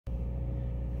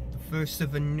first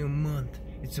of a new month,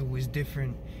 it's always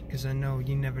different, cause I know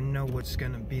you never know what's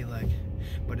gonna be like.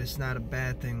 But it's not a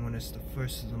bad thing when it's the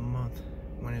first of the month.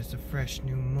 When it's a fresh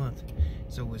new month,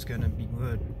 it's always gonna be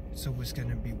good. It's always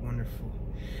gonna be wonderful.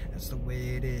 That's the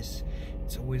way it is.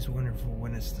 It's always wonderful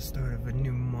when it's the start of a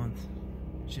new month.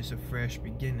 It's just a fresh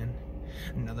beginning,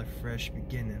 another fresh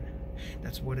beginning.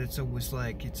 That's what it's always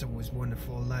like. It's always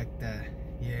wonderful like that.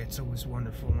 Yeah, it's always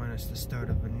wonderful when it's the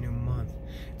start of a new month.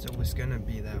 It's always gonna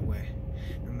be that way.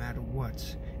 No matter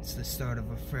what, it's the start of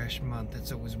a fresh month.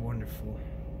 It's always wonderful.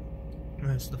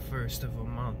 When it's the first of a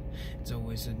month, it's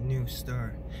always a new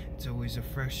start. It's always a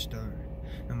fresh start.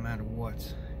 No matter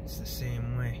what, it's the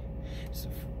same way. It's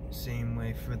the same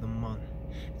way for the month.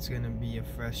 It's gonna be a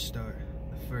fresh start.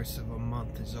 The first of a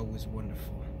month is always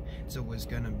wonderful. It's always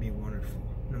gonna be wonderful,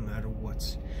 no matter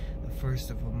what. The first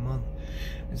of a month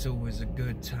is always a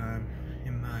good time,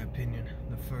 in my opinion.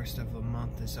 The first of a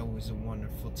month is always a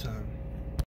wonderful time.